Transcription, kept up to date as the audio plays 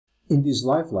In this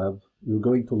live lab, you're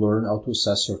going to learn how to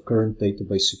assess your current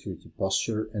database security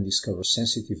posture and discover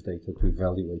sensitive data to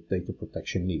evaluate data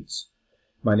protection needs.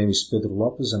 My name is Pedro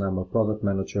Lopez and I'm a product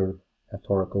manager at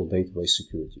Oracle Database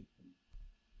Security.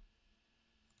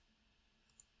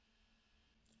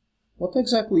 What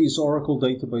exactly is Oracle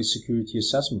Database Security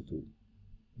Assessment Tool?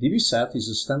 DBSAT is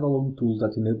a standalone tool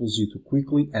that enables you to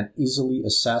quickly and easily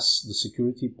assess the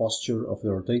security posture of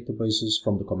your databases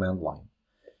from the command line.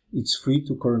 It's free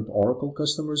to current Oracle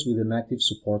customers with an active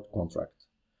support contract.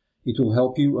 It will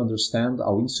help you understand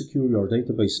how insecure your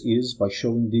database is by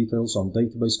showing details on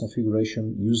database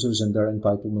configuration, users and their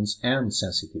entitlements, and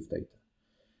sensitive data.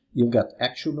 You'll get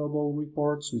actionable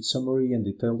reports with summary and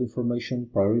detailed information,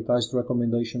 prioritized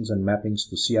recommendations, and mappings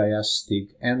to CIS,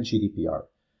 STIG, and GDPR.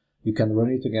 You can run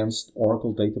it against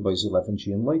Oracle Database 11g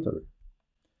and later.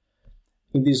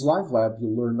 In this live lab,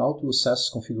 you'll learn how to assess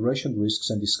configuration risks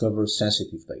and discover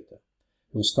sensitive data.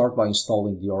 You'll start by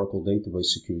installing the Oracle Database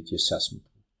Security Assessment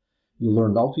Tool. You'll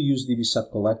learn how to use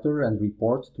DBSAT Collector and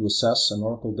Report to assess an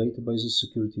Oracle database's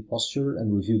security posture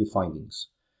and review the findings.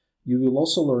 You will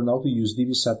also learn how to use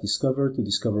DBSAT Discover to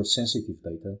discover sensitive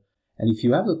data, and if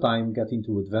you have the time, get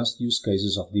into advanced use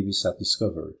cases of DBSAT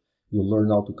Discover. You'll learn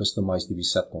how to customize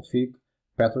DBSAT config,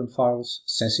 pattern files,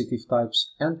 sensitive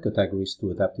types, and categories to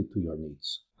adapt it to your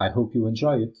needs. I hope you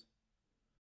enjoy it.